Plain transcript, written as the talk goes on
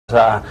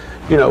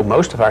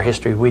Most of our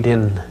history we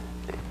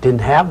didn't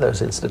have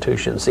those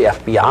institutions. The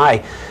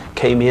FBI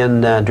came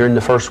in during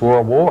the First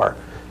World War,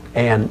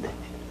 and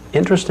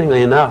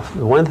interestingly enough,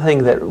 one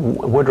thing that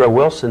Woodrow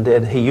Wilson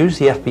did, he used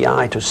the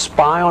FBI to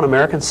spy on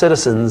American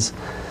citizens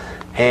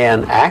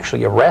and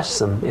actually arrest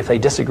them if they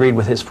disagreed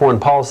with his foreign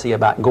policy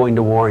about going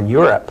to war in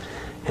Europe.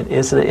 And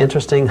isn't it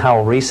interesting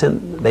how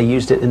recent they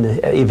used it in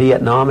the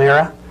Vietnam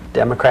era?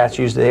 Democrats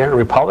used it there, and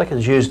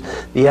Republicans used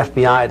the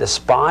FBI to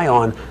spy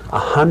on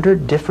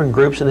 100 different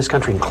groups in this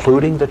country,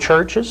 including the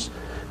churches,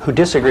 who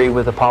disagree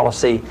with the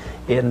policy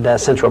in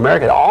Central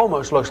America. It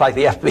almost looks like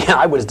the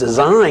FBI was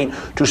designed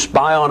to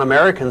spy on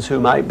Americans who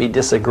might be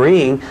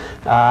disagreeing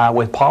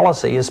with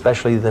policy,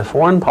 especially the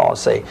foreign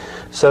policy.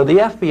 So the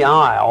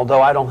FBI,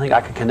 although I don't think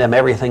I can condemn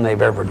everything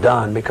they've ever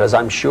done, because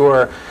I'm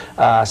sure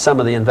some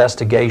of the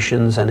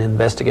investigations and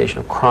investigation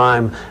of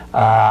crime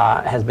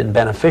has been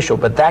beneficial,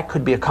 but that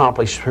could be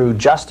accomplished through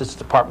Justice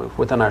Department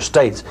within our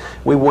states.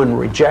 We wouldn't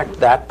reject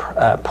that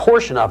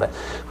portion of it.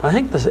 But I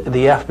think the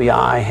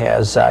FBI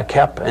has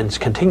kept and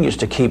continues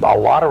to keep a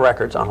lot of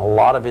records on a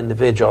lot of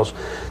individuals.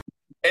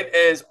 It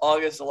is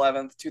August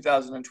 11th,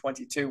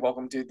 2022.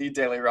 Welcome to The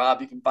Daily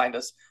Rob. You can find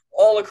us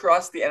all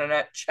across the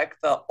internet. Check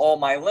all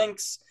my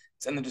links.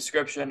 It's in the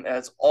description.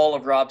 It's all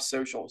of Rob's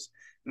socials.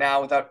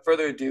 Now, without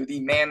further ado, the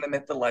man, the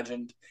myth, the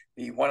legend,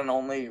 the one and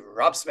only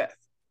Rob Smith.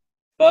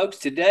 Folks,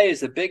 today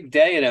is a big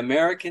day in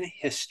American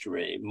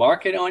history.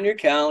 Mark it on your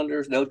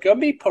calendars. There's going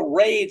to be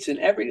parades in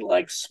every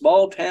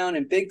small town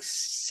and big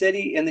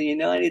city in the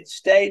United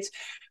States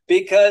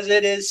because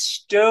it is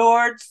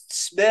Stuart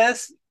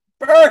Smith's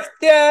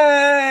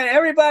birthday.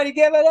 Everybody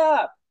give it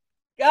up.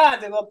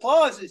 God, the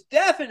applause is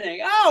deafening.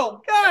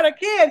 Oh, God, I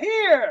can't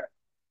hear.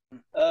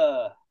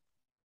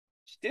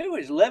 Stu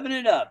is living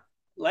it up.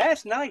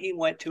 Last night he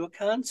went to a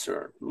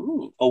concert,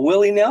 a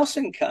Willie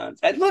Nelson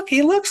concert. Look,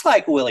 he looks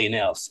like Willie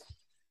Nelson.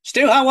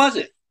 Stu, how was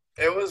it?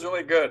 It was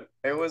really good.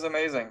 It was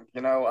amazing.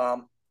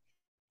 I'll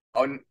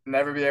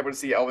never be able to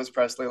see Elvis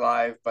Presley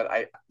live, but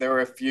there were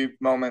a few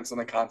moments in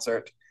the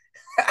concert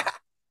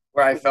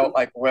where I felt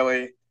like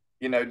Willie,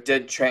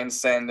 did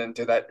transcend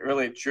into that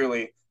really,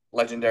 truly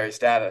legendary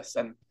status.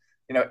 And,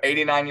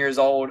 89 years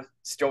old,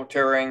 still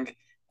touring.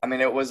 I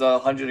mean, it was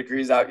 100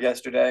 degrees out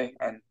yesterday,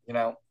 and,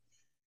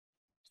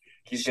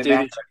 he's Stu,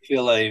 did you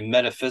feel a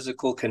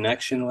metaphysical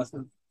connection with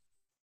him?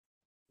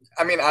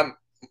 I mean,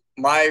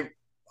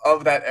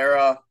 of that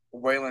era,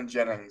 Waylon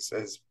Jennings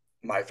is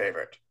my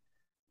favorite.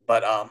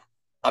 But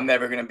I'm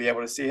never going to be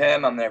able to see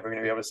him. I'm never going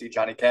to be able to see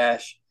Johnny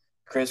Cash.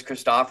 Chris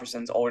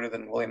Christopherson's older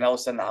than Willie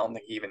Nelson. I don't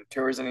think he even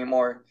tours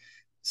anymore.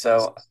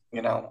 So,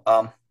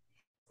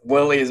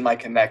 Willie is my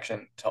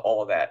connection to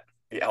all of that.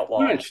 The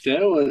Outlaws. Right,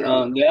 Stu.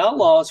 The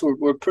Outlaws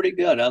were pretty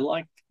good. I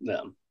liked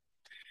them.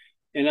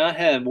 And I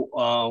had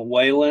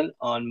Waylon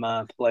on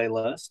my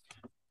playlist.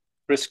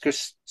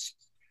 Chris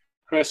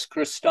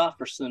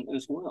Christopherson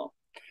as well.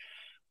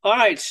 All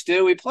right,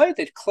 Stu, we played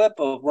the clip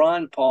of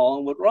Ron Paul,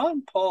 and what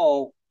Ron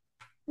Paul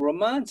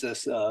reminds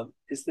us of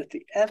is that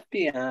the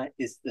FBI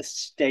is the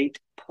state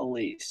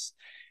police.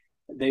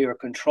 They are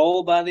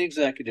controlled by the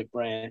executive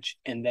branch,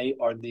 and they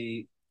are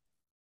the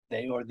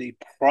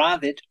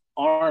private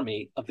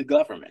army of the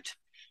government.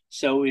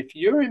 So if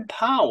you're in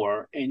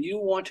power and you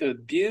want to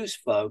abuse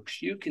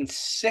folks, you can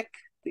sic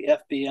the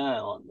FBI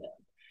on them.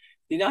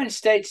 The United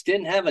States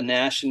didn't have a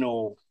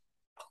national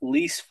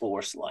police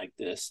force like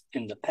this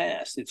in the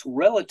past. It's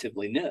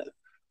relatively new,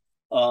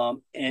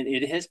 and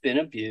it has been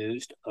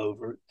abused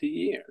over the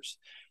years.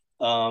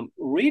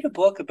 Read a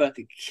book about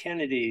the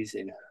Kennedys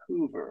and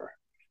Hoover,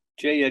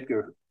 J.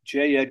 Edgar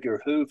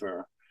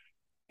Hoover.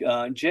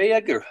 J.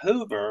 Edgar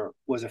Hoover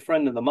was a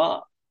friend of the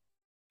mob.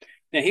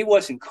 Now, he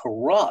wasn't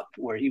corrupt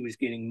where he was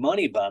getting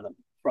money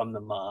from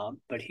the mob,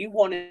 but he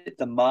wanted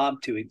the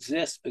mob to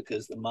exist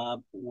because the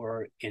mob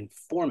were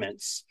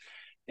informants.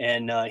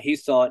 And he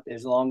thought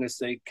as long as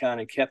they kind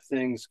of kept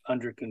things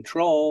under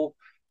control,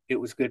 it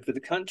was good for the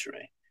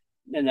country.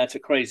 And that's a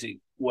crazy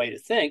way to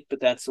think, but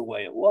that's the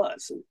way it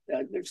was.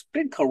 There's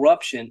been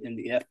corruption in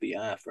the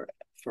FBI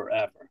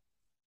forever.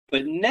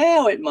 But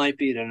now it might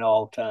be at an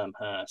all-time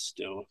high,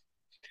 Stu.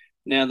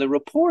 Now, the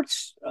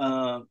reports,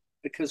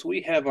 because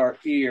we have our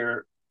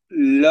ear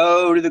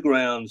low to the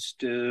ground,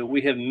 Stu,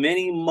 we have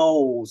many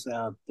moles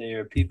out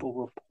there, people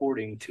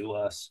reporting to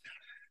us.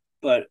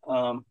 But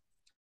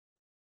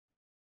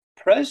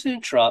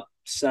President Trump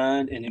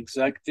signed an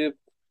executive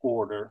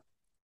order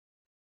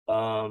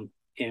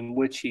in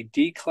which he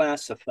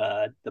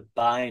declassified the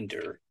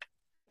binder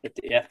that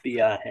the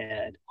FBI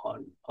had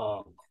on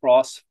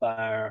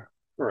Crossfire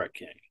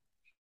Hurricane.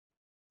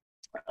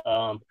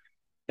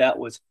 That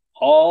was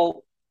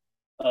all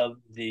of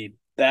the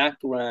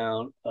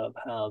background of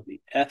how the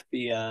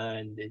FBI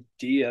and the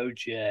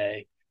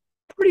DOJ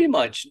pretty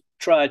much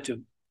tried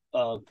to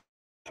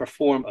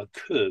perform a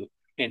coup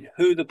and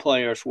who the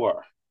players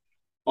were.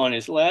 On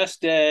his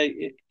last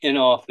day in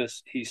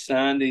office, he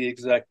signed the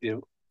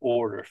executive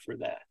order for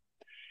that.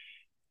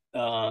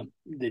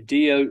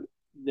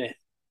 The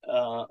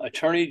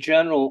Attorney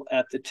General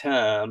at the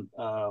time,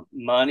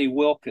 Monty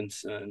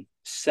Wilkinson,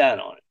 sat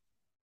on it.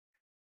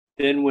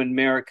 Then, when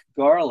Merrick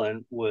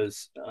Garland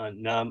was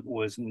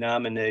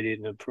nominated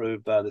and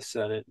approved by the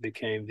Senate,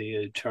 became the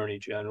Attorney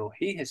General,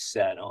 he has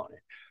sat on it.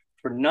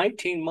 For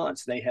 19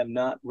 months, they have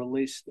not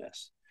released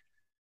this.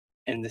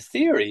 And the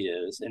theory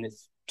is, and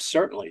it's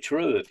certainly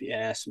true if you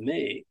ask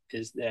me,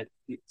 is that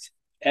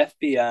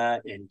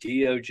FBI and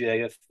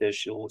DOJ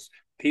officials,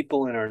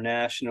 people in our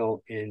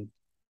national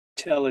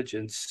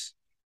intelligence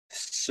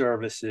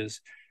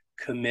services,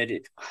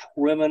 committed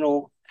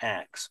criminal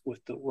acts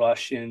with the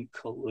Russian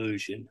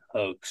collusion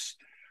hoax.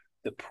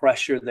 The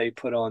pressure they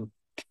put on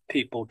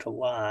people to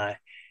lie.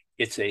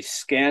 It's a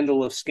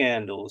scandal of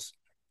scandals.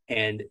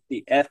 And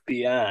the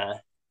FBI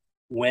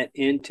went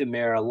into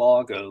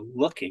Mar-a-Lago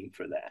looking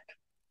for that.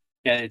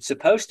 And it's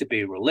supposed to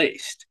be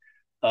released.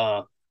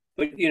 But,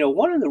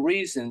 one of the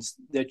reasons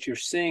that you're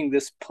seeing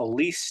this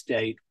police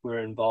state we're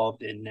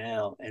involved in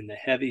now and the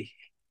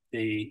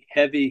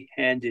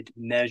heavy-handed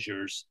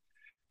measures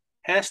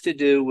has to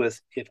do with,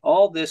 if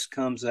all this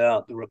comes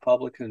out, the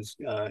Republicans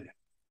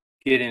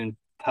get in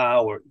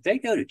power, they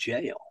go to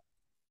jail.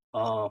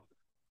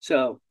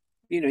 So,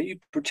 you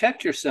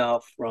protect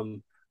yourself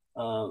from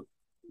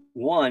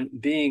one,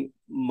 being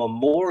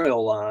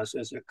memorialized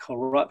as a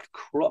corrupt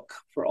crook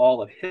for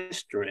all of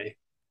history,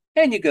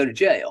 and you go to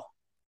jail.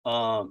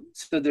 So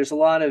there's a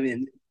lot of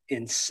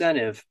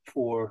incentive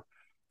for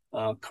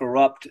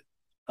corrupt,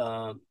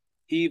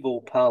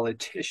 evil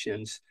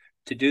politicians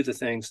to do the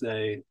things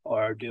they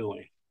are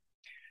doing.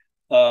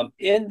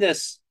 In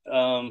these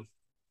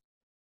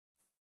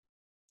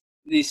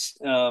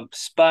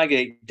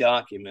Spygate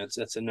documents,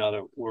 that's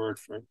another word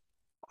for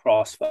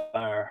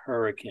crossfire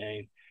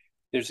hurricane.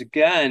 There's a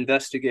guy,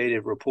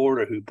 investigative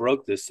reporter, who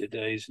broke this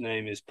today. His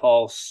name is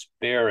Paul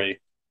Sperry.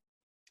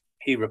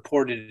 He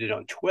reported it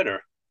on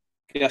Twitter.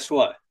 Guess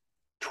what?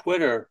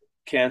 Twitter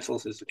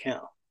cancels his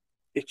account.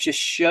 It just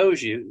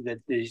shows you that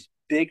these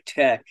big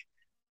tech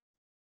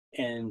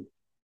and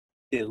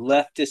the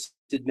leftist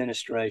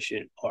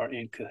administration are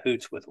in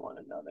cahoots with one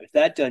another. If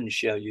that doesn't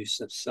show you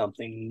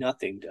something,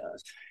 nothing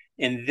does.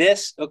 And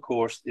this, of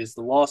course, is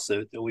the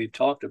lawsuit that we've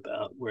talked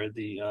about, where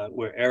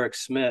Eric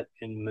Schmitt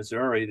in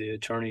Missouri, the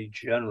Attorney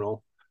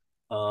General,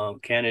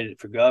 candidate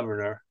for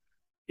governor,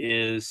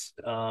 has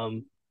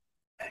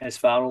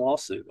filed a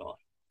lawsuit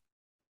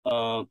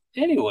on.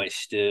 Anyway,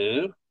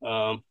 Stu,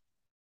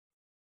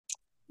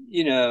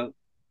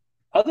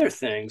 other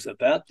things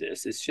about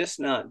this. It's just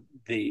not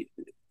the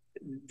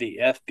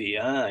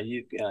FBI.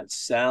 You've got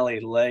Sally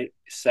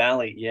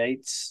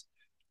Yates.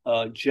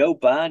 Joe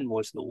Biden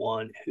was the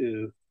one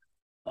who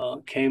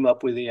came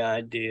up with the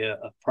idea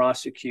of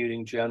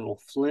prosecuting General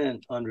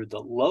Flynn under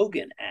the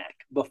Logan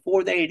Act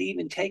before they had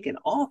even taken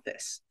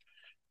office.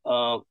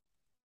 So,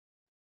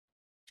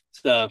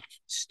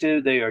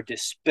 Stu, they are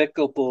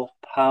despicable,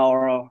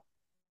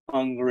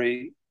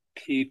 power-hungry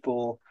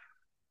people.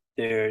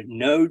 They're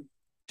no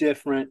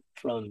different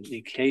from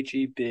the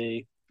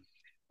KGB.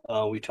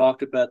 We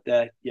talked about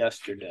that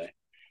yesterday.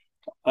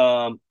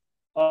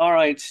 All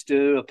right,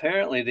 Stu.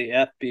 Apparently, the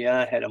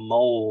FBI had a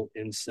mole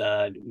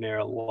inside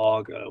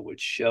Mar-a-Lago, which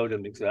showed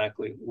them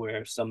exactly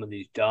where some of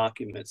these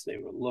documents they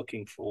were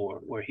looking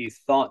for, where he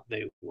thought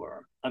they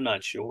were. I'm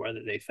not sure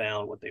whether they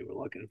found what they were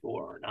looking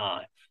for or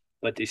not,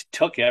 but they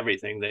took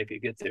everything they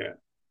could get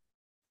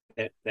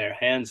their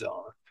hands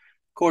on.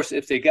 Of course,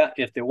 if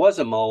there was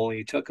a mole,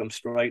 he took them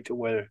straight to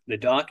where the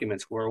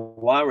documents were.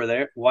 Why were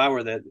they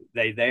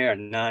there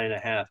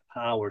 9.5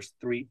 hours?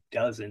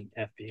 36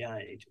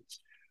 FBI agents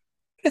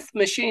with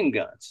machine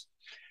guns.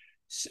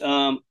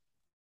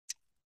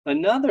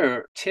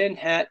 Another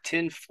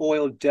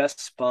tinfoil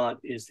despot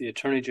is the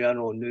Attorney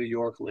General of New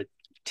York,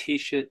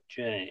 Letitia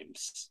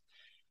James.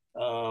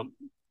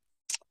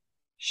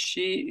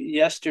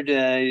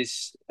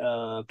 Yesterday's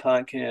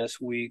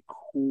podcast, we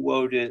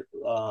quoted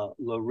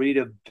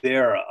Loretta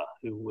Berra,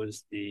 who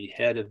was the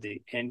head of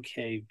the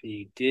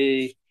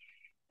NKVD.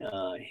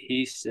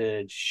 He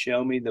said,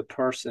 "Show me the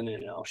person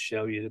and I'll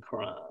show you the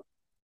crime."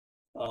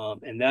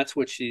 And that's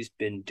what she's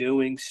been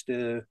doing,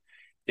 Stu.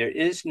 There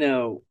is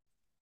no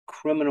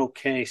criminal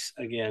case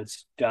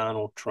against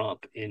Donald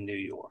Trump in New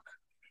York.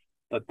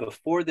 But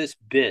before this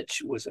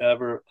bitch was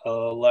ever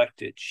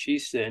elected, she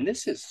said, and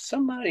this is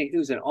somebody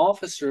who's an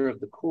officer of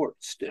the court,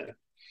 Stu.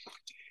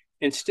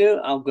 And Stu,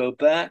 I'll go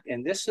back,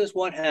 and this is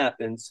what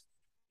happens.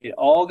 It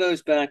all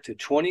goes back to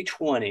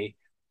 2020,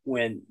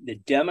 when the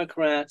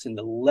Democrats and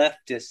the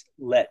leftists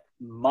let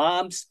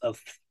mobs of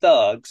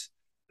thugs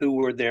who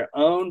were their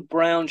own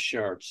brown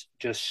shirts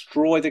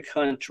destroy the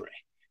country,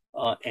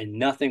 and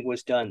nothing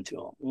was done to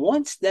them.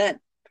 Once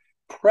that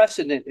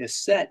precedent is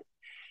set,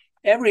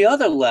 every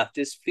other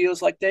leftist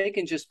feels like they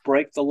can just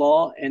break the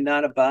law and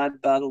not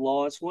abide by the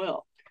law as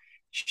well.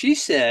 She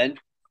said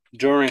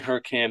during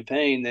her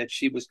campaign that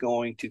she was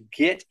going to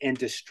get and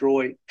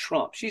destroy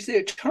Trump. She's the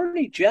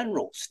Attorney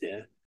General,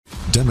 Steve.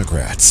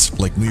 Democrats,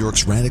 like New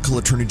York's radical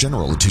Attorney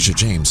General Letitia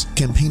James,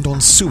 campaigned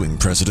on suing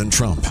President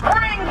Trump. Bring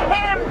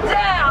him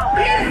down!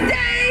 His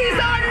days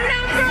are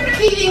numbered!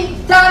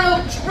 defeating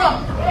Donald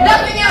Trump.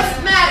 Nothing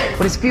else matters.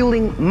 What is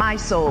fueling my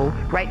soul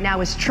right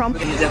now is Trump.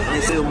 You definitely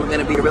assume we're going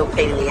to be a real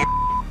pain in the ass.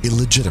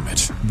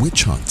 Illegitimate,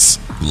 witch hunts,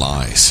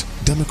 lies.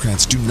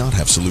 Democrats do not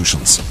have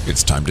solutions.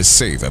 It's time to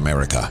save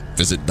America.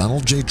 Visit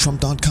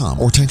DonaldJTrump.com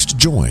or text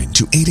JOIN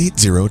to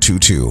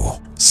 88022.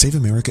 Save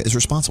America is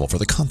responsible for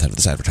the content of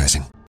this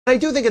advertising. I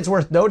do think it's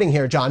worth noting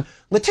here, John,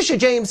 Letitia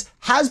James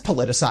has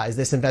politicized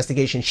this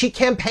investigation. She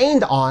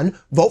campaigned on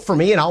vote for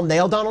me and I'll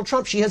nail Donald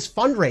Trump. She has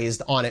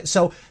fundraised on it.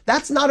 So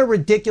that's not a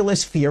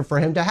ridiculous fear for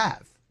him to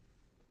have.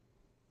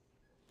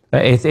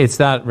 It's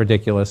not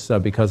ridiculous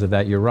because of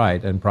that. You're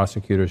right. And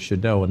prosecutors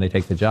should know when they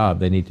take the job,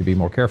 they need to be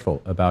more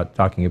careful about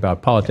talking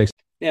about politics.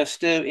 Now,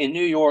 Stu, in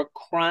New York,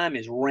 crime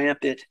is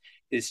rampant.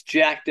 It's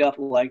jacked up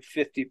like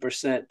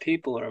 50%.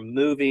 People are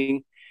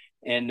moving.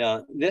 And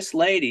this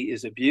lady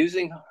is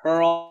abusing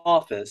her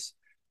office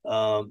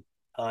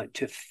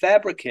to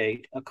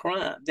fabricate a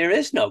crime. There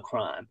is no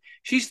crime.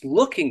 She's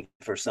looking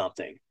for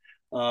something.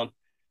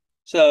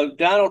 So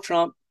Donald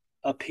Trump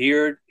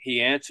appeared.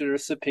 He answered a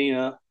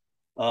subpoena.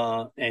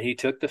 And he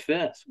took the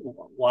fifth.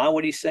 Why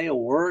would he say a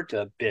word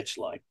to a bitch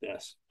like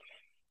this?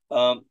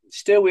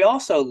 Still, we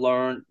also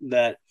learned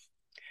that,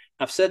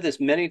 I've said this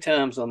many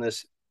times on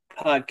this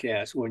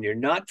podcast, when you're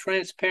not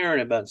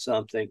transparent about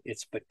something,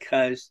 it's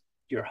because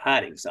you're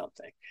hiding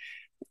something.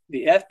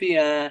 The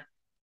FBI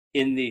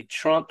in the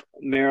Trump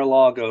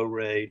Mar-a-Lago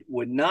raid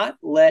would not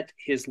let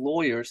his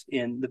lawyers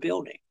in the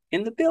building,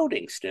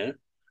 Stu.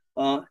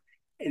 And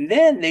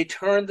then they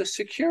turned the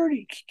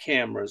security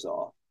cameras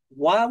off.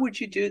 Why would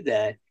you do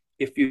that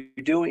if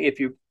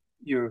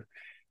you're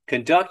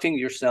conducting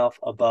yourself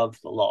above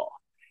the law?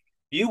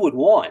 You would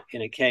want,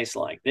 in a case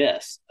like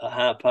this, a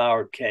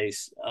high-powered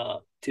case,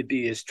 to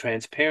be as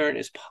transparent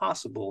as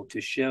possible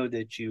to show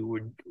that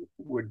you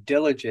were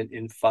diligent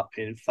in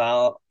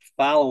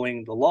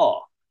following the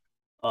law.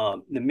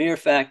 The mere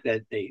fact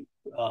that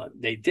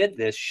they did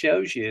this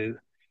shows you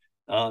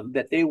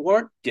that they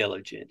weren't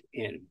diligent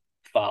in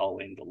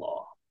following the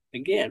law.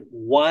 Again,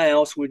 why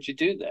else would you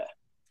do that?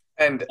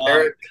 And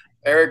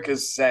Eric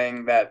is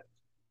saying that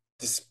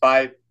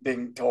despite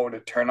being told to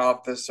turn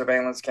off the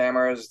surveillance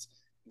cameras,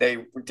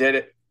 they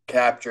did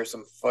capture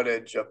some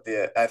footage of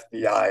the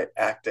FBI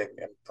acting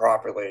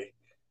improperly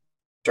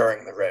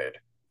during the raid.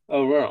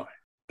 Oh, really?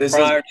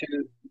 Prior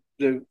to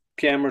the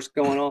cameras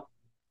going off?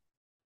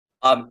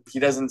 He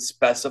doesn't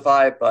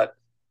specify, but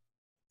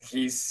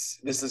this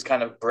is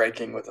kind of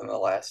breaking within the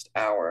last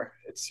hour.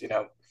 It's,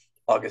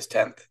 August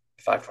 10th,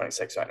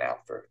 5:26 right now.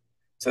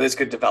 So this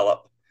could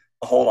develop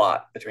a whole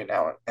lot between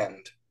now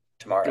and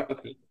tomorrow.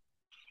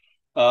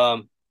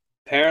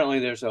 Apparently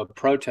there's a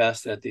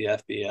protest at the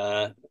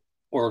FBI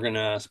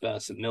organized by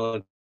some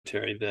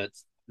military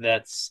vets.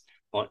 That's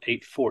on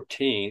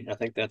 8/14. I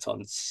think that's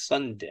on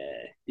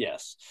Sunday.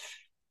 Yes.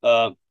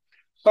 All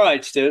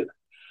right, Stu.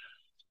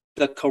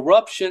 The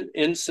corruption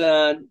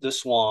inside the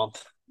swamp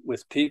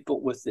with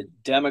people, with the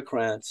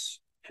Democrats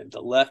and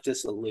the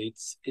leftist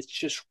elites, it's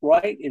just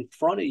right in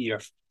front of your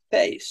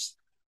face.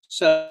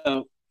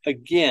 So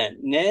again,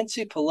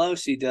 Nancy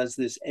Pelosi does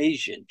this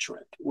Asian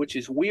trip, which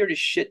is weird as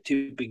shit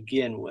to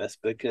begin with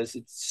because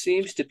it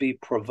seems to be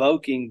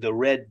provoking the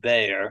red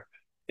bear,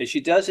 and she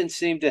doesn't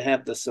seem to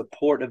have the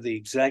support of the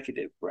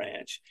executive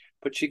branch.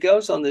 But she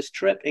goes on this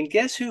trip, and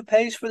guess who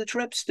pays for the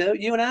trip, Stu?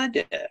 You and I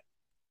did.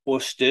 Well,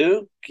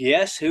 Stu,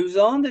 guess who's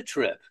on the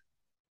trip?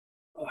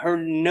 Her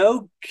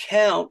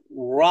no-count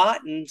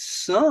rotten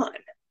son,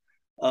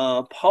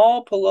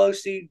 Paul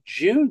Pelosi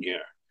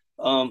Jr.,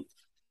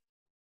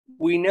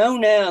 we know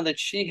now that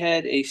she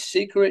had a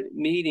secret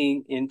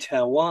meeting in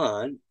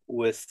Taiwan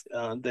with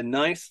the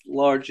ninth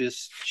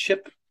largest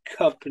chip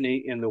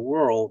company in the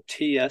world,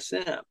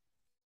 TSM.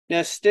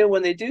 Now, still,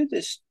 when they do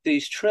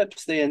these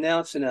trips, they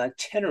announce an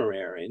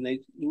itinerary and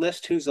they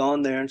list who's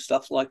on there and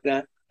stuff like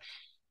that.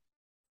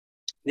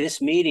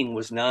 This meeting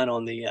was not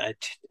on the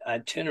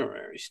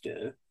itinerary,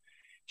 Stu.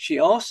 She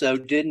also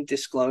didn't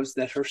disclose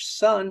that her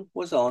son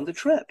was on the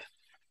trip.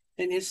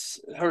 And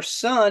her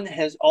son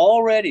has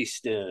already,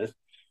 Stu,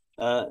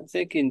 I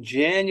think in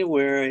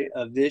January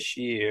of this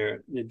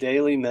year, the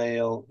Daily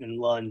Mail in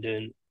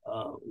London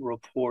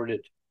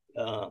reported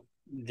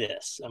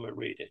this. I'm going to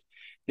read it.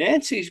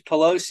 Nancy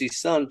Pelosi's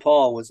son,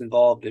 Paul, was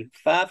involved in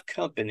 5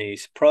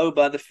 companies probed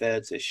by the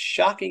feds. A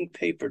shocking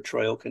paper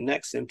trail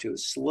connects him to a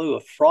slew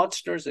of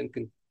fraudsters and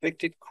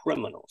convicted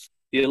criminals.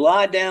 You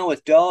lie down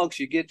with dogs,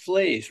 you get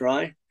fleas,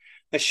 right?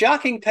 A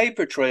shocking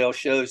paper trail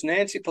shows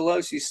Nancy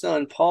Pelosi's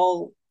son,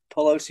 Paul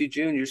Pelosi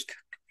Jr.'s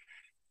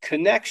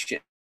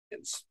connections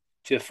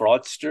to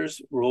fraudsters,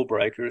 rule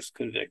breakers,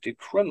 convicted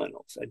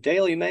criminals. A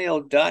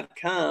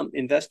DailyMail.com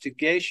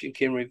investigation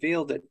can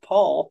reveal that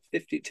Paul,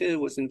 52,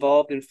 was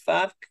involved in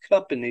 5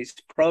 companies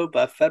probed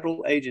by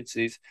federal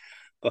agencies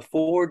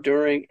before,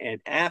 during,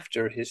 and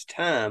after his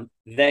time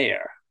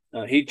there.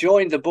 He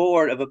joined the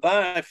board of a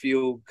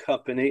biofuel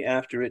company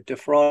after it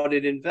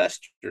defrauded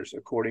investors,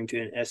 according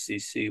to an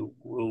SEC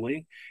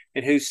ruling,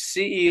 and whose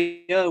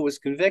CEO was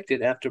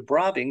convicted after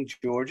bribing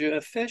Georgia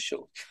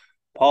officials.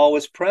 Paul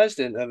was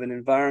president of an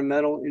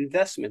environmental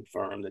investment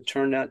firm that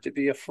turned out to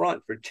be a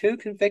front for 2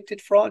 convicted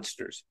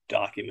fraudsters,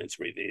 documents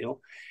reveal.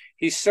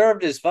 He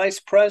served as vice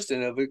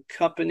president of a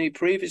company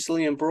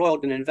previously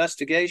embroiled in an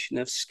investigation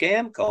of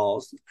scam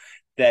calls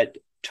that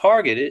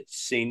targeted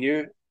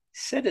senior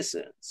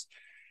citizens.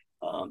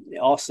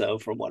 Also,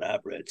 from what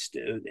I've read,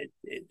 Stu,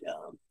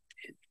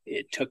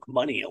 it took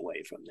money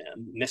away from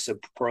them,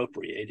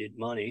 misappropriated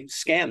money,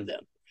 scammed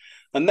them.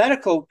 A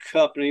medical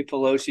company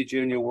Pelosi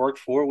Jr. worked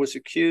for was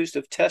accused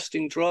of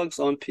testing drugs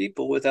on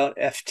people without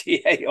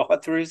FDA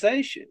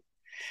authorization.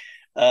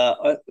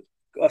 A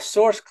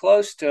source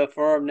close to a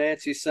firm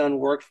Nancy's son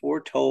worked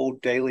for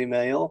told Daily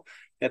Mail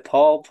that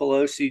Paul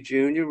Pelosi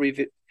Jr.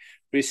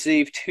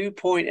 received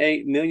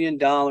 $2.8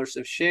 million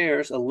of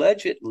shares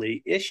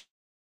allegedly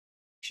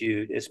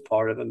issued as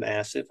part of a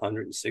massive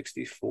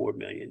 $164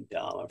 million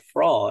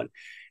fraud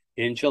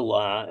in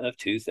July of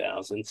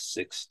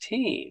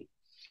 2016.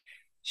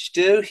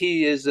 Stu,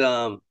 he has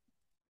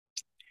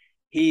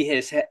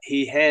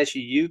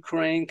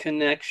Ukraine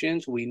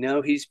connections. We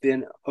know he's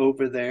been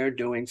over there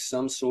doing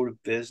some sort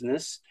of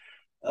business.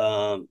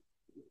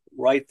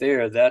 Right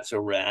there, that's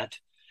a rat.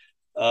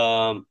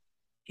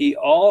 He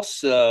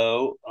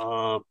also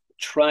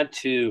tried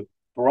to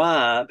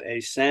bribe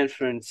a San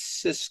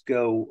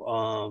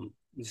Francisco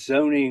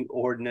zoning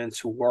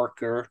ordinance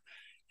worker.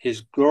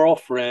 His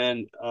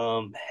girlfriend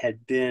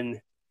had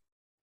been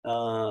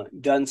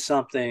done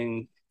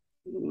something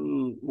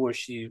where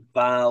she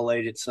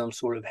violated some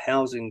sort of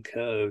housing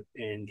code,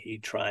 and he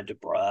tried to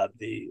bribe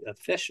the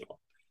official.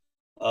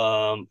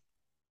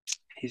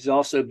 He's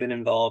also been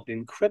involved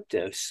in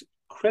crypto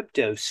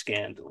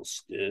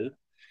scandals, Stu.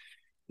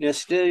 Now,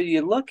 Stu,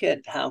 you look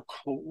at how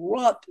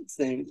corrupt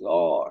things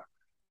are.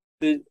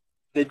 The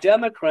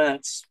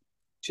Democrats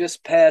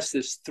just passed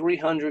this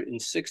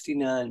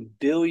 $369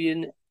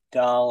 billion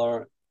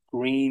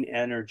green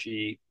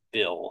energy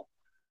bill,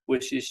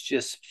 which is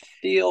just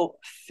filled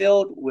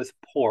with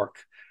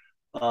pork.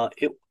 And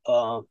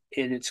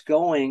it's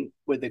going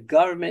where the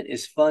government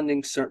is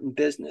funding certain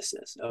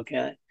businesses,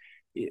 okay?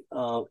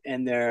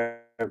 And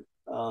they're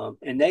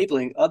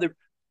enabling other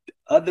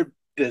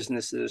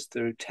businesses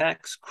through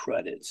tax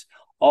credits,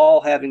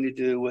 all having to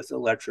do with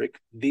electric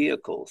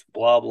vehicles,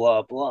 blah,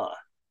 blah, blah.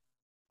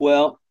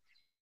 Well,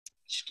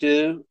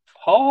 Stu,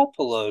 Paul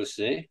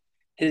Pelosi,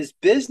 his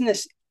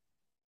business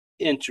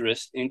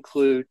interests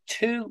include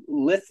 2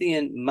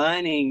 lithium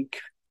mining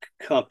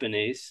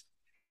companies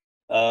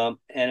and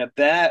a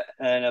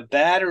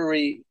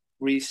battery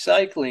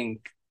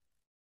recycling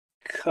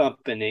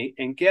company.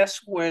 And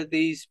guess where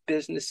these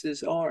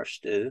businesses are,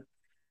 Stu?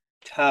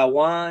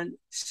 Taiwan,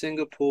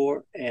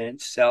 Singapore, and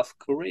South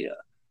Korea,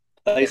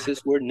 places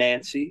where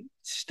Nancy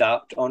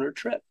stopped on her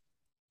trip.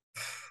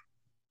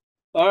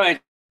 All right,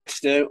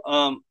 Stu.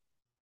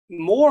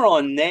 More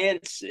on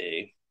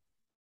Nancy.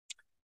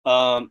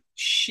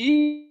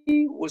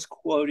 She was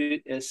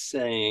quoted as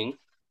saying,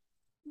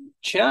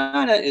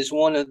 China is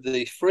one of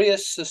the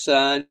freest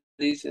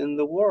societies in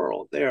the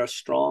world. They're a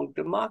strong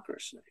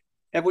democracy.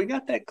 Have we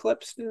got that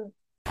clip, Stu?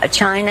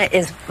 China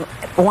is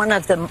one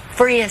of the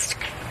freest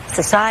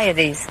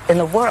societies in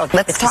the world.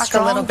 Let's talk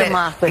a little bit.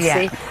 Democracy,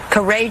 yeah.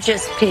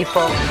 Courageous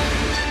people.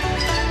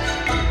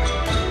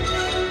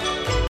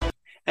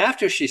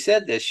 After she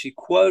said this, she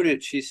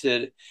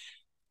said,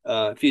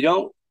 if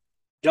you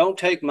don't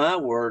take my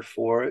word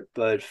for it,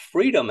 but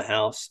Freedom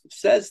House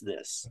says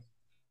this.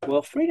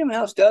 Well, Freedom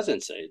House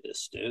doesn't say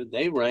this, dude.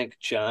 They rank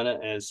China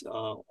as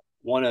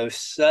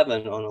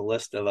 107 on a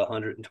list of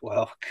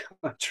 112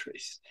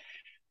 countries.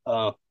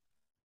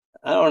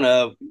 I don't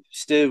know,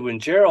 Stu, when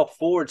Gerald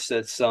Ford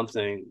said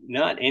something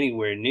not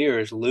anywhere near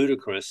as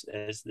ludicrous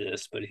as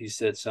this, but he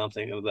said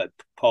something about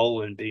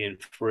Poland being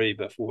free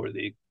before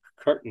the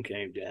curtain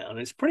came down.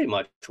 It's pretty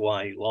much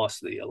why he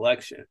lost the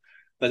election.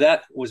 But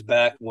that was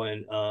back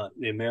when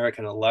the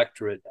American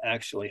electorate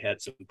actually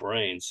had some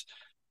brains,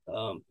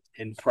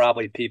 and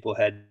probably people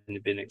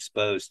hadn't been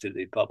exposed to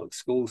the public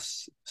school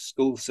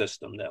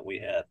system that we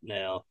have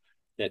now,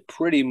 that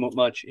pretty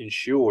much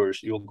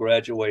ensures you'll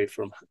graduate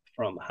from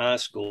high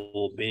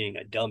school being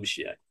a dumb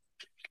shit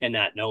and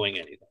not knowing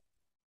anything.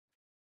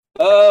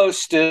 Oh,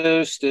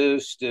 Stu,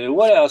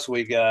 what else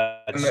we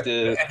got, Stu?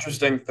 The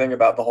interesting thing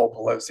about the whole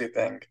Pelosi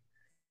thing,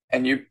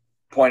 and you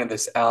pointed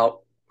this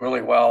out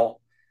really well,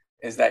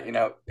 is that,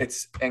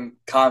 it's in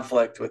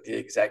conflict with the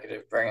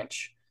executive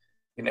branch.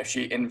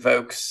 She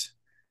invokes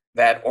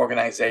that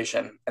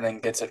organization and then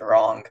gets it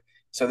wrong.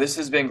 So this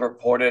is being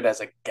reported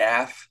as a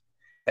gaffe,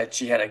 that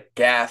she had a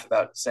gaffe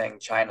about saying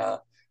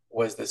China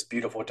was this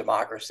beautiful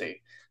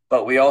democracy.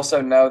 But we also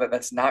know that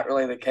that's not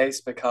really the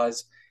case,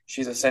 because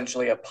she's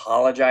essentially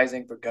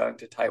apologizing for going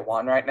to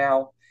Taiwan right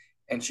now.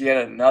 And she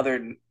had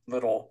another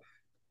little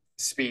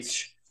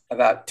speech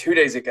about 2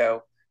 days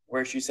ago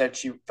where she said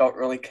she felt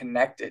really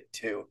connected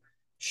to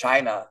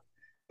China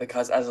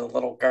because as a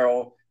little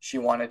girl, she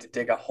wanted to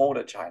dig a hole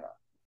to China.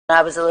 When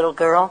I was a little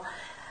girl,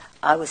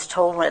 I was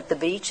told at the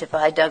beach if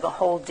I dug a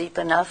hole deep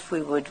enough,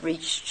 we would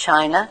reach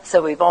China.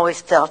 So we've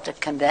always felt a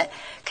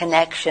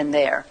connection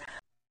there.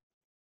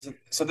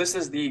 So this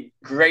is the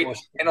great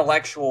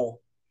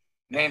intellectual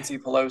Nancy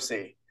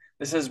Pelosi.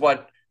 This is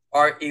what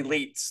our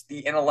elites, the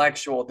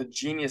intellectual, the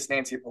genius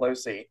Nancy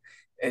Pelosi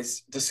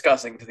is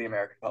discussing to the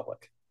American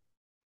public.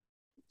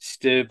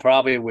 Stu,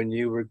 probably when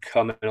you were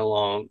coming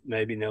along,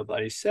 maybe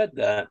nobody said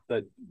that,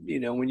 but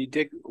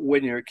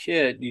when you're a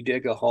kid, you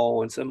dig a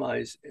hole, and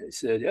somebody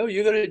said, "Oh,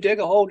 you're going to dig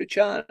a hole to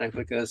China,"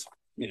 because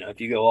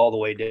if you go all the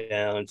way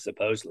down,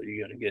 supposedly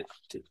you're going to get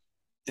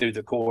through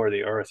the core of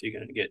the earth, you're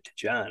going to get to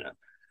China.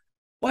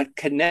 What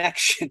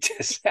connection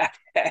does that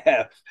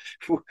have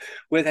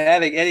with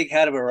having any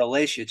kind of a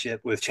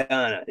relationship with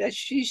China?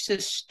 She's the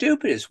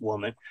stupidest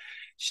woman.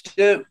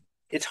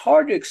 It's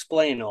hard to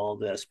explain all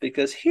this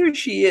because here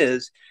she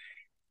is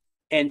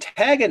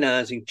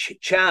antagonizing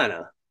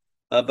China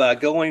by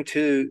going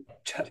to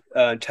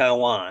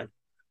Taiwan.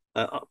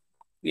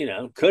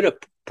 Could have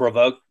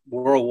provoked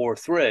World War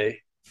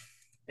III.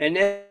 And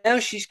now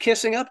she's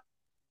kissing up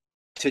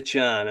to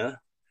China.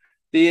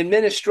 The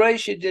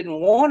administration didn't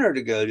want her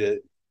to go to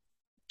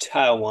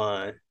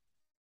Taiwan.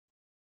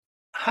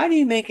 How do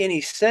you make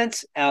any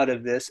sense out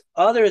of this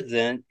other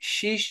than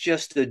she's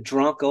just a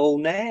drunk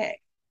old nag?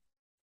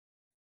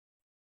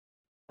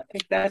 I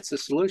think that's the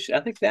solution. I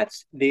think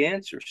that's the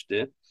answer,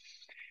 Stu.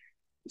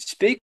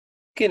 Speaking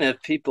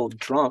of people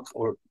drunk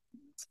or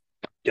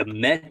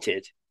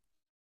demented,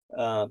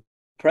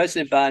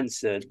 President Biden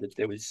said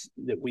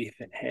that we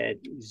had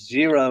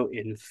zero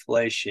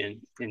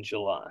inflation in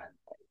July.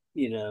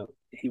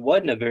 He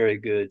wasn't a very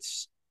good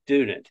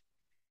student.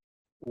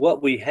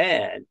 What we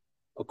had,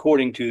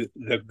 according to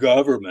the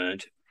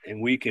government,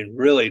 and we can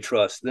really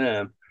trust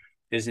them,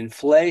 is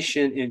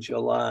inflation in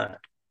July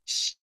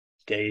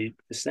stayed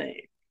the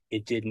same.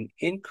 It didn't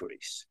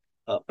increase,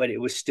 but it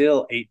was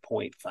still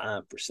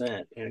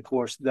 8.5%. And of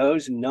course,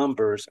 those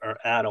numbers are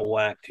out of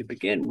whack to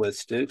begin with,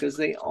 Stu, because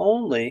they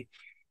only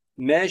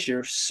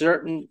measure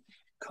certain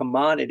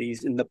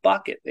commodities in the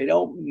bucket. They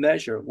don't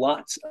measure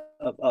lots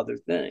of other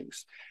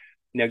things.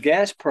 Now,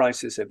 gas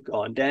prices have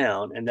gone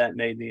down, and that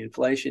made the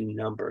inflation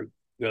number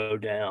go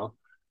down.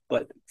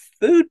 But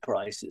food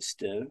prices,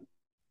 Stu,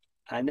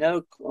 I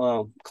know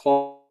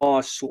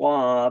Klaus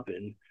Schwab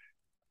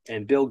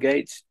and Bill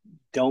Gates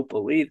don't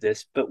believe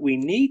this, but we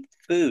need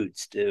food,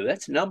 Stu.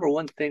 That's the number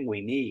one thing we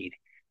need.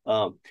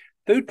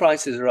 Food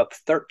prices are up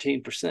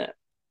 13%.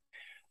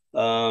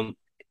 In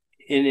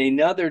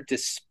another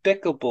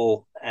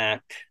despicable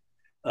act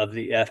of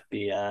the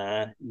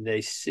FBI,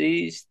 they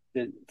seized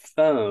the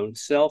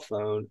cell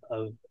phone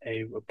of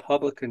a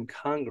Republican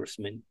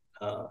congressman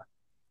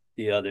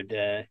the other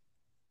day,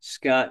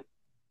 Scott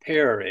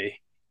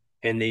Perry,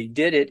 and they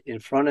did it in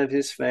front of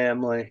his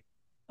family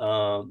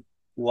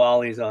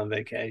while he's on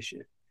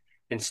vacation.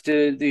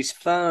 Instead, these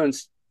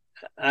phones,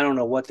 I don't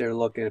know what they're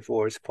looking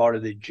for. It's part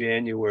of the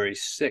January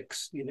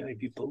 6th.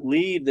 If you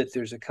believe that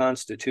there's a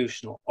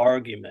constitutional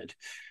argument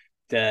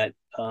that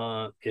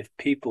if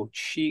people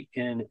cheat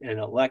in an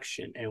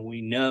election, and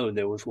we know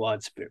there was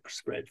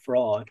widespread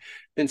fraud,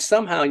 then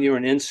somehow you're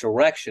an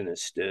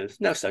insurrectionist. There's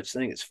no such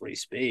thing as free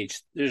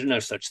speech. There's no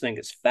such thing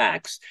as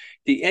facts.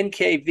 The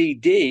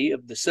NKVD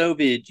of the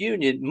Soviet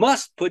Union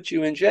must put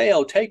you in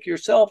jail. Take your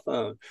cell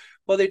phone.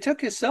 Well, they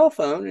took his cell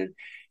phone, and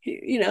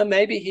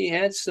maybe he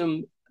had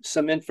some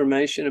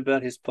information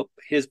about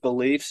his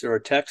beliefs or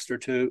a text or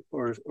two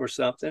or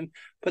something,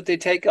 but they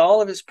take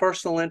all of his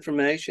personal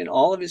information,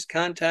 all of his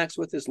contacts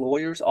with his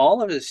lawyers,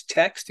 all of his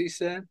text, he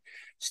said.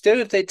 Stu,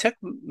 if they took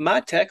my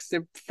text,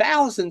 there are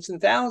thousands and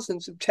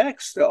thousands of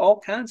texts to all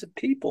kinds of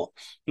people,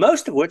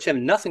 most of which have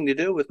nothing to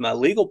do with my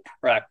legal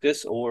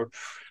practice or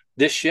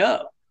this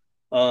show.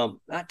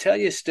 I tell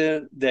you,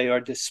 Stu, they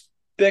are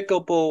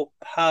despicable,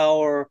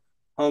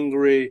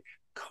 power-hungry,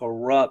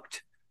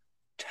 corrupt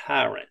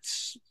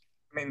tyrants.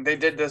 I mean, they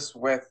did this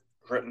with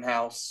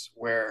Rittenhouse,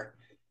 where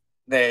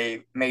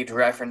they made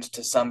reference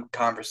to some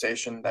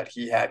conversation that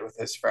he had with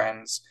his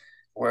friends,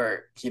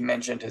 where he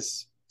mentioned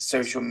his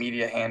social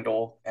media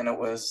handle, and it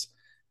was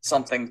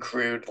something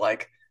crude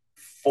like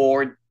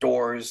 4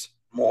 doors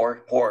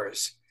more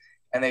whores.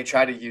 And they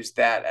try to use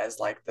that as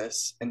like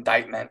this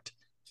indictment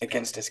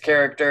against his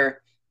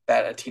character,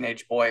 that a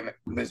teenage boy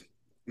was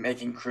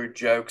making crude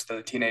jokes, that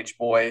a teenage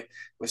boy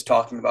was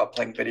talking about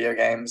playing video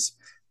games.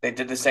 They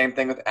did the same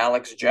thing with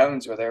Alex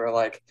Jones, where they were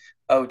like,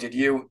 "Oh, did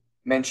you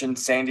mention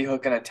Sandy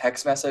Hook in a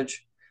text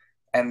message?"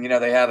 And,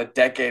 they have a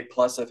decade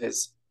plus of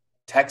his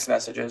text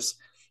messages,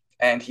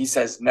 and he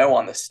says no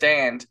on the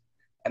stand.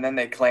 And then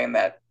they claim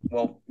that,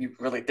 well, you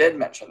really did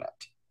mention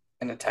it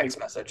in a text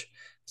message.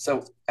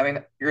 So, I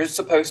mean, you're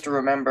supposed to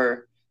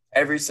remember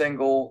every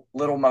single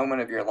little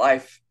moment of your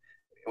life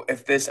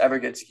if this ever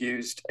gets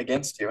used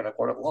against you in a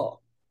court of law.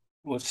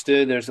 Well,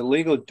 Stu, there's a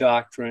legal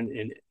doctrine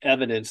in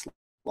evidence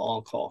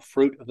law called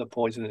fruit of the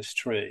poisonous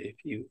tree.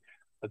 If you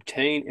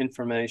obtain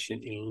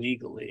information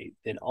illegally,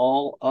 then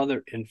all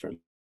other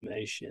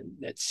information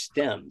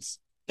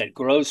that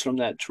grows from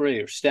that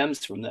tree or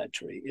stems from that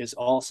tree is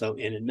also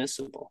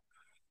inadmissible.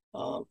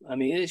 I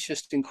mean, it's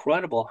just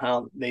incredible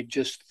how they've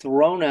just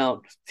thrown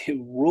out the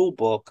rule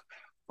book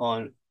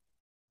on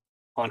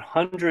on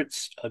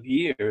hundreds of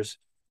years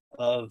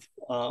of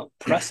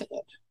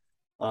precedent.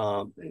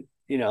 All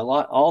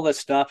that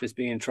stuff is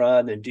being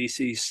tried in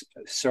D.C.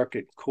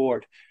 Circuit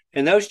Court,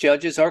 and those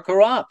judges are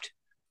corrupt.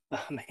 I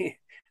mean,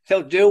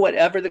 they'll do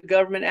whatever the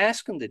government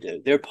asks them to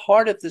do. They're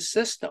part of the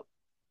system.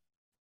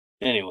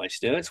 Anyway,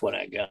 Stu, that's what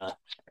I got.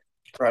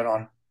 Right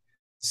on.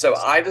 So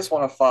I just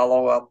want to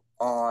follow up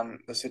on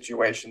the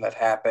situation that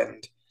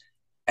happened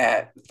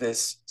at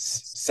this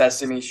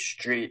Sesame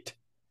Street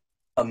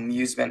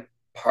amusement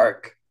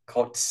park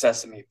called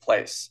Sesame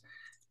Place.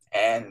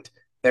 And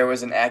there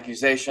was an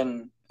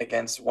accusation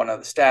against one of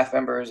the staff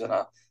members in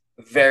a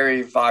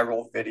very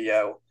viral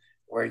video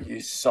where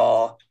you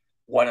saw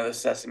one of the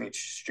Sesame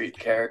Street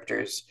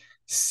characters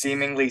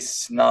seemingly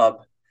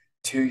snub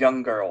two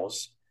young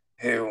girls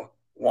who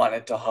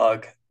wanted to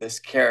hug this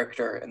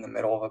character in the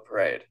middle of a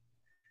parade.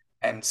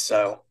 And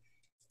so,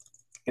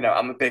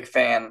 I'm a big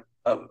fan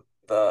of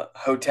the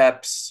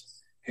Hoteps,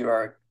 who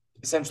are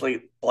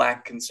essentially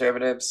Black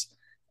conservatives.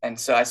 And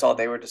so I saw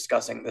they were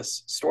discussing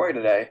this story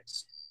today,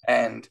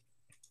 and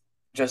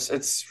just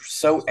it's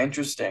so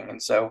interesting.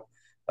 And so,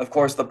 of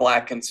course, the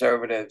Black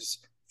conservatives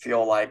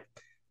feel like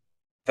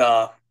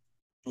the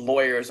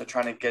lawyers are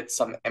trying to get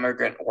some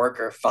immigrant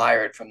worker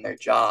fired from their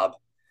job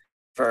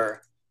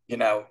for,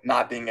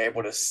 not being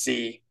able to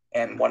see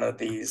in one of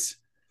these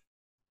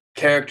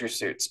character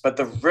suits. But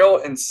the real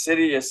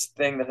insidious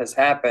thing that has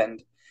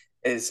happened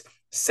is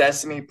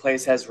Sesame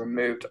Place has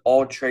removed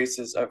all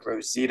traces of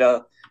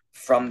Rosita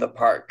from the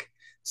park.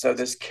 So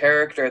this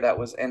character that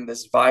was in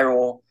this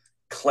viral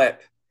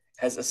clip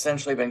has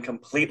essentially been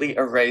completely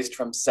erased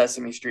from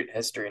Sesame Street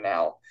history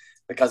now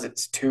because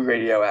it's too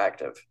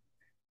radioactive.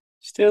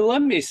 Still,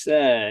 let me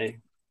say,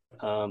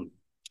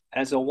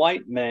 as a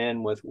white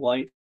man with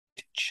white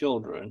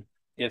children,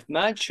 if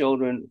my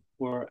children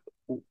were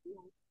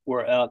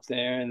out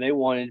there and they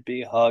wanted to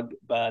be hugged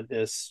by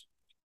this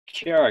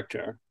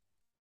character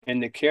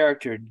and the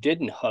character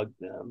didn't hug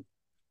them,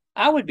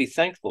 I would be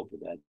thankful for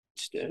that,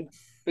 Stu,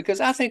 because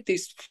I think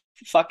these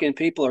fucking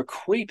people are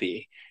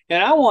creepy.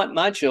 And I want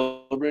my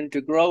children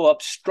to grow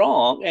up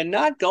strong and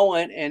not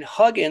going and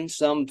hugging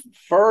some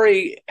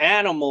furry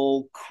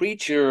animal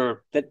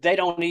creature that they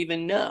don't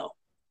even know.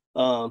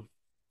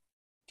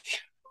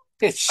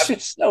 It's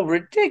just so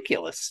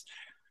ridiculous.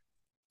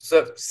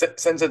 So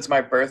since it's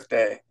my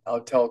birthday,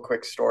 I'll tell a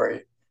quick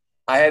story.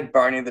 I had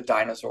Barney the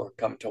dinosaur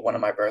come to one of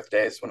my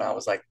birthdays when I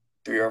was like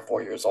 3 or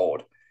 4 years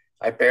old.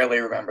 I barely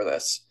remember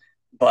this,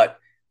 but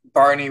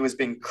Barney was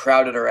being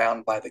crowded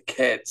around by the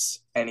kids,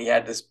 and he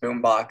had this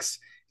boombox,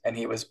 and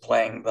he was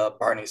playing the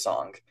Barney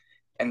song.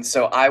 And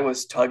so I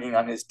was tugging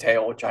on his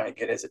tail, trying to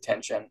get his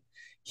attention.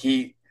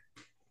 He,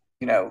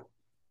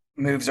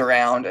 moves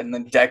around and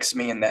then decks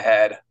me in the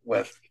head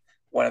with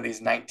one of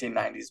these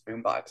 1990s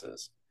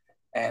boomboxes.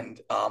 And,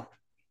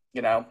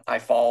 I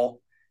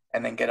fall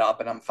and then get up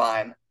and I'm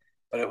fine,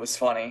 but it was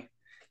funny.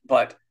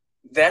 But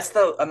that's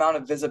the amount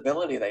of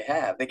visibility they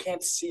have. They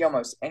can't see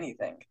almost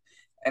anything.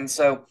 And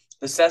so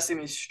the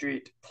Sesame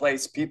Street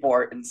Place people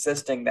are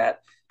insisting that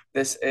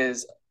this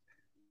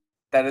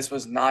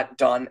was not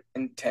done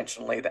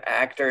intentionally. The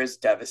actor is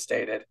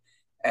devastated.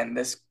 And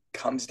this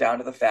comes down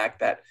to the fact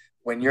that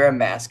when you're a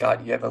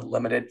mascot, you have a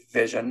limited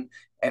vision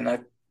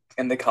and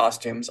in the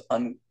costume's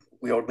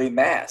unwieldy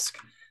mask.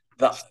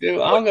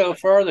 I'll go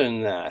further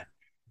than that.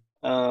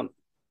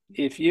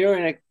 If you're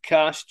in a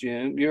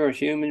costume, you're a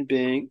human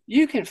being,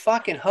 you can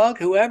fucking hug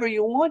whoever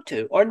you want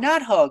to or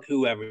not hug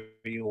whoever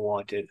you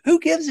want to. Who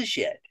gives a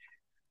shit?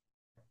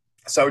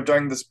 So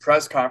during this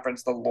press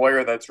conference, the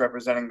lawyer that's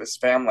representing this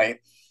family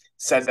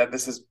said that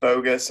this is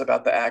bogus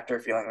about the actor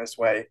feeling this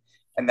way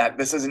and that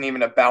this isn't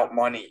even about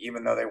money,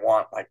 even though they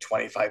want like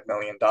 $25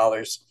 million.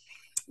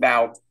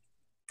 Now,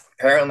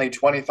 apparently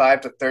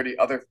 25 to 30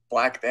 other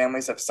Black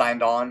families have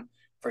signed on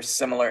for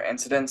similar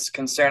incidents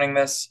concerning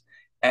this.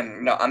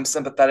 And I'm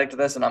sympathetic to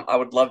this, and I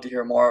would love to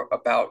hear more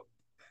about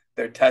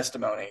their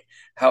testimony.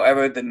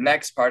 However, the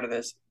next part of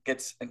this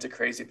gets into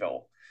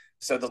Crazyville.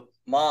 So the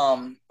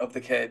mom of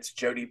the kids,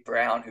 Jody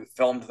Brown, who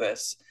filmed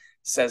this,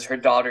 says her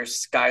daughter,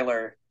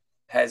 Skylar,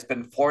 has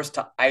been forced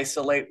to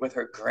isolate with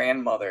her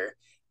grandmother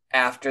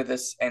after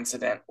this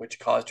incident, which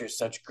caused her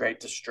such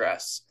great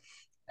distress.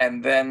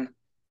 And then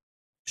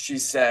she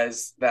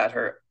says that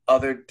her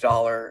other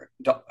daughter,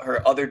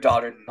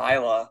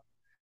 Nyla,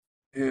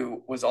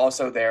 who was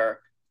also there,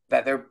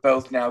 that they're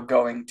both now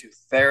going to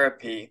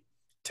therapy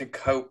to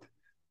cope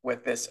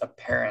with this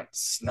apparent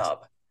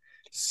snub.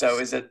 So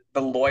is it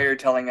the lawyer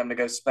telling them to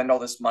go spend all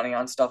this money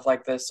on stuff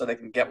like this so they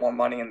can get more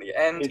money in the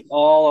end? It's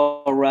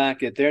all a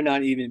racket. They're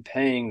not even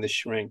paying the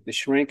shrink. The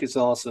shrink is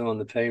also on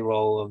the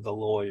payroll of the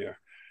lawyer.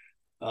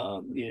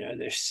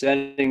 They're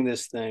setting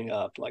this thing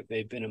up like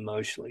they've been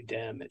emotionally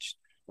damaged.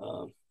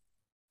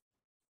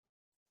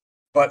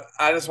 But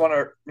I just want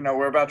to,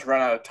 we're about to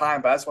run out of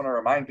time, but I just want to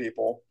remind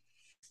people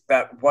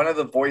that one of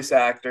the voice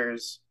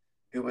actors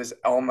who was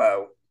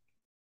Elmo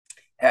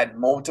had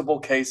multiple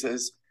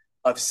cases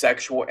of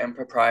sexual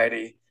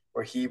impropriety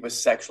where he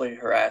was sexually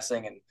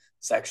harassing and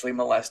sexually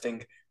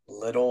molesting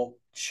little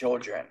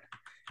children.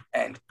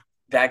 And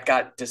that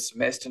got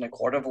dismissed in a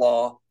court of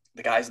law.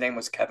 The guy's name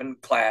was Kevin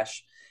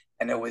Clash,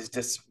 and it was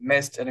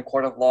dismissed in a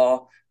court of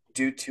law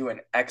due to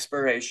an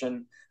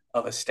expiration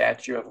of a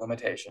statute of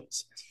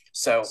limitations.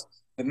 So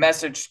the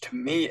message to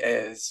me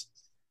is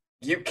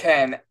you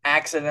can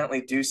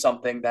accidentally do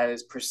something that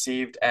is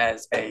perceived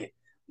as a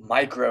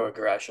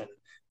microaggression,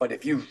 but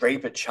if you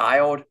rape a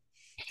child,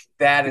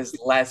 that is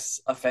less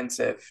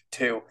offensive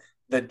to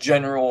the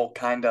general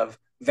kind of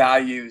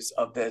values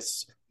of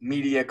this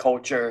media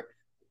culture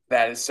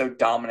that is so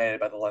dominated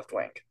by the left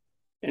wing.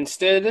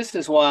 Instead, this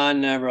is why I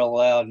never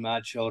allowed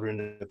my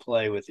children to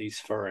play with these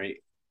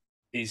furry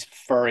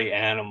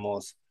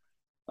animals.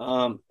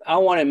 I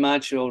wanted my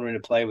children to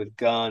play with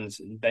guns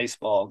and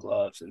baseball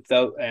gloves and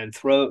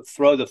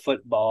throw the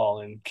football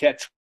and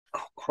catch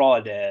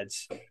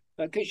crawdads.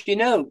 Because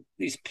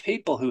these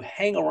people who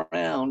hang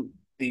around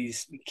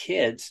these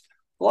kids,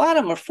 a lot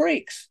of them are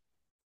freaks.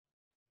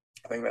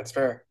 I think that's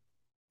fair.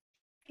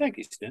 Thank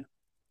you, Stu.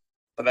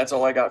 But that's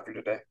all I got for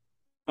today.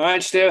 All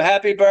right, Stu,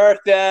 happy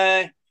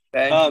birthday.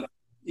 Thank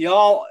you.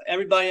 Y'all,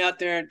 everybody out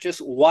there, just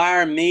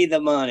wire me the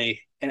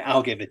money and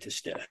I'll give it to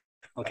Stu.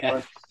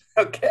 Okay?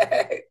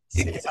 Okay.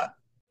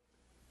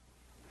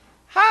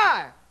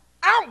 Hi,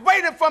 I'm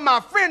waiting for my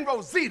friend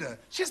Rosita.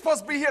 She's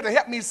supposed to be here to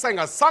help me sing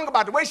a song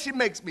about the way she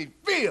makes me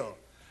feel.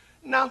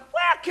 Now,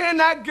 where can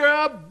that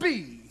girl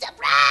be?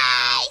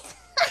 Surprise!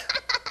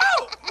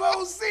 Oh,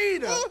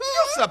 Rosita,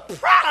 you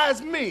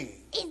surprised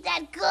me. Is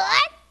that good?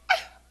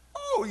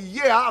 Oh,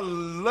 yeah, I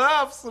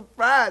love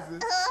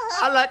surprises.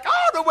 I like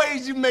all the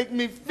ways you make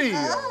me feel.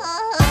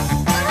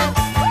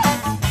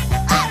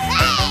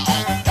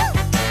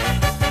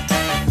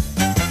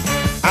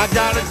 I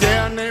got a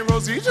gal named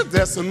Rosita,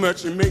 that's so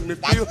much you make me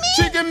feel.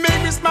 She can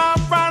make me smile,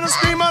 frown, and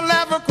scream, or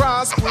laugh, or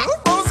cry, squeal.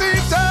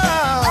 Rosita,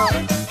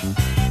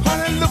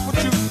 honey, look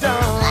what you